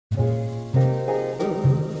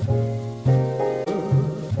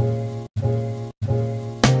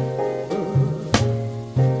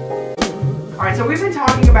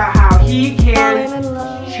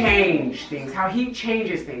things, how heat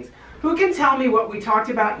changes things. Who can tell me what we talked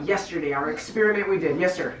about yesterday, our experiment we did?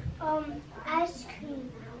 Yes, sir? Ice cream.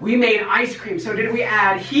 We made ice cream. So did we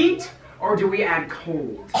add heat or did we add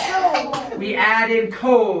cold? Cold. We added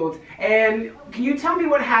cold. And can you tell me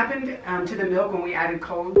what happened to the milk when we added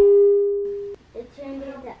cold? It turned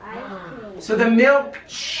into ice cream. So the milk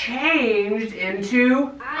changed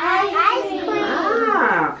into Ice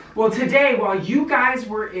cream. Well, today, while you guys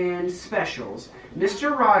were in specials,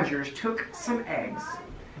 Mr. Rogers took some eggs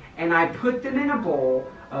and I put them in a bowl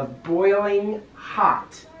of boiling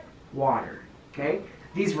hot water, okay?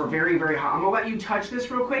 These were very, very hot. I'm gonna let you touch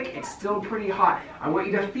this real quick. It's still pretty hot. I want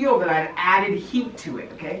you to feel that I've added heat to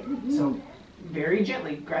it, okay? So, very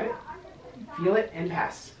gently, grab it, feel it, and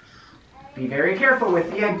pass. Be very careful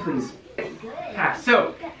with the egg, please. Pass.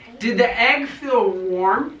 So, did the egg feel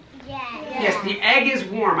warm? Yes, the egg is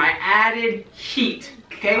warm. I added heat.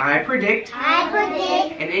 Okay, I predict.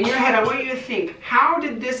 And in your head, I want you to think, how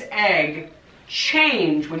did this egg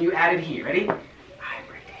change when you added heat? Ready?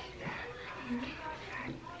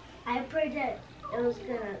 I predict it was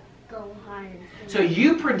gonna go hard. So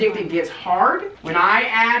you predict it gets hard? When I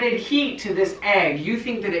added heat to this egg, you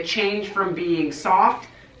think that it changed from being soft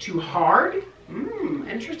to hard?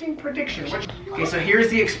 Interesting prediction. Okay, so here's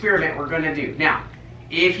the experiment we're gonna do. Now,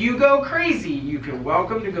 if you go crazy, you can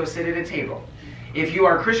welcome to go sit at a table. If you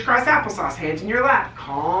are crisscross applesauce, hands in your lap,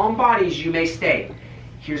 calm bodies, you may stay.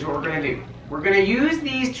 Here's what we're gonna do. We're gonna use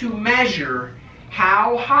these to measure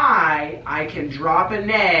how high I can drop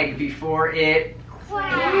an egg before it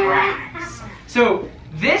cracks. So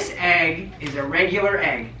this egg is a regular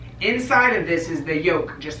egg. Inside of this is the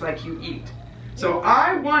yolk, just like you eat. So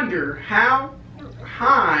I wonder how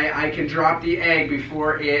high I can drop the egg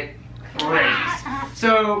before it breaks.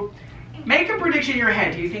 So make a prediction in your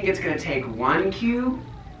head. Do you think it's going to take 1 cube?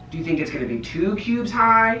 Do you think it's going to be 2 cubes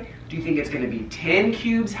high? Do you think it's going to be 10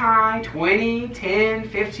 cubes high? 20, 10,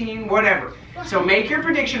 15, whatever. So make your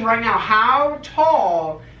prediction right now how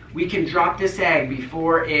tall we can drop this egg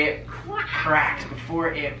before it cracks,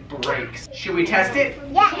 before it breaks. Should we test it?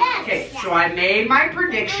 Yes. Okay, so I made my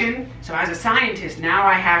prediction. So as a scientist, now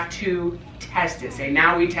I have to test it. Say,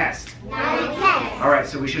 now we test. Now we test. All right,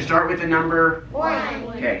 so we should start with the number 1.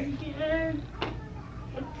 Okay.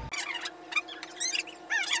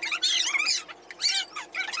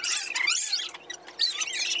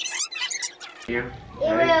 Yeah.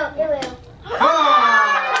 It will.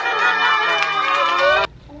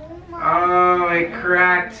 Oh, it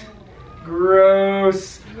cracked.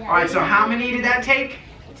 Gross. All right, so how many did that take?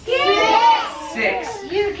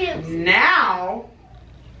 6. You can. Now,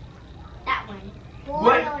 That one.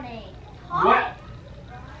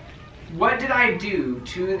 what did I do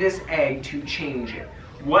to this egg to change it?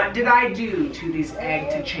 What did I do to this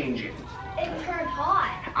egg to change it? It turned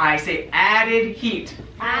hot. I say added heat.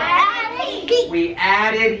 Added heat. We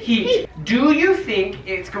added heat. Do you think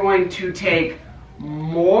it's going to take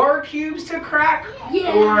more cubes to crack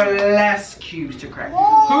or less cubes to crack?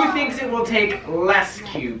 Who thinks it will take less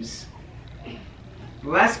cubes?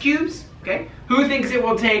 Less cubes? Okay. Who thinks it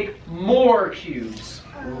will take more cubes?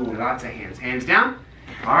 Ooh, lots of hands. Hands down.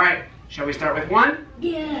 All right. Shall we start with 1?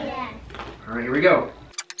 Yeah. All right, here we go.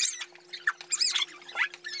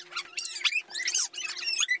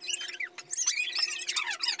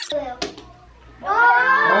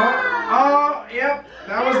 Oh, yep.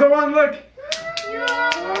 That was the one. Look.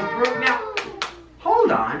 Now,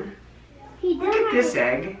 hold on. Look at this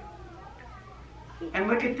egg. And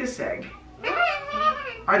look at this egg.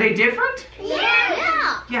 Are they different?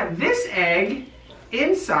 Yeah. Yeah, this egg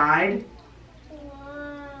inside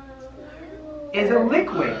is a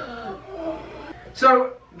liquid.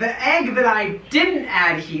 So the egg that I didn't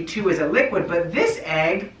add heat to is a liquid, but this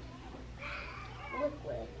egg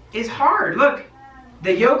is hard. Look,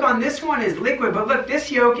 the yolk on this one is liquid, but look,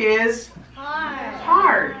 this yolk is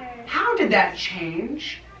hard. How did that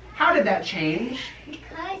change? How did that change?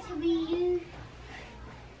 Because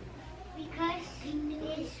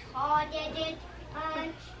it's hot and it's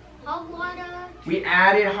hot water. We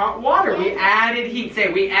added hot water. We added heat.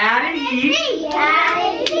 Say, we added heat.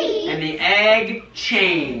 And the egg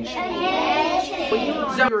changed.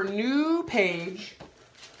 So your new page.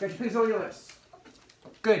 Could you please hold your lips?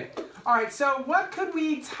 Good. All right. So what could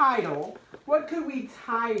we title? What could we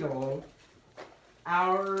title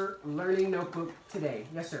our learning notebook today?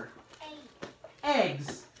 Yes, sir.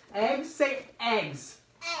 Eggs. Eggs. Say eggs.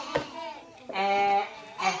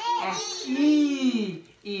 E.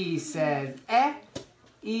 E says eh.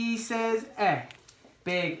 E says eh.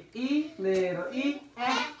 Big E, little e,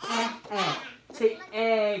 eh. Say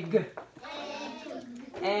egg.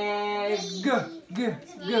 egg,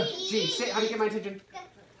 G. Say, how do you get my attention?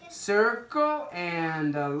 Circle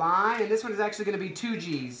and a line, and this one is actually going to be 2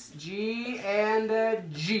 G's. G and a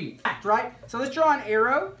G. Right? So let's draw an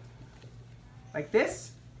arrow like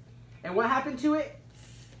this. And what happened to it?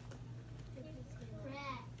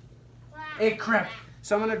 It cracked.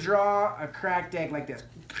 So I'm going to draw a cracked egg like this.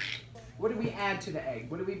 What did we add to the egg?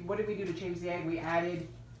 What did we do to change the egg? We added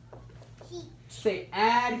heat. Say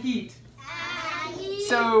add heat. Add heat.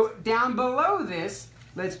 So down below this,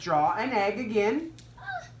 let's draw an egg again.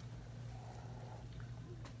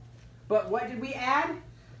 But what did we add?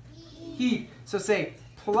 Heat. So say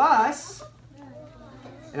plus,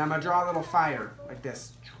 and I'm going to draw a little fire like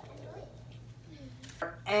this.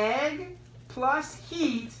 Egg plus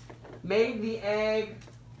heat made the egg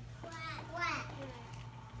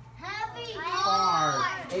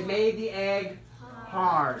hard. It made the egg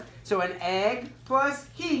hard. So an egg plus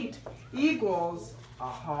heat equals a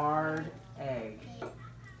hard egg.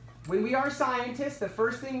 When we are scientists, the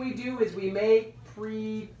first thing we do is we make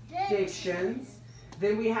predictions.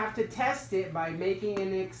 Then we have to test it by making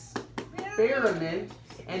an experiment.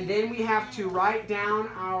 And then we have to write down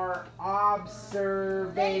our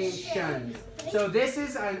observations. So this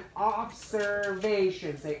is an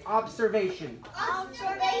observation. Say observation.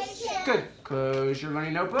 Observation. Good. Close your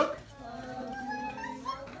learning notebook.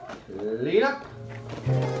 Lean up.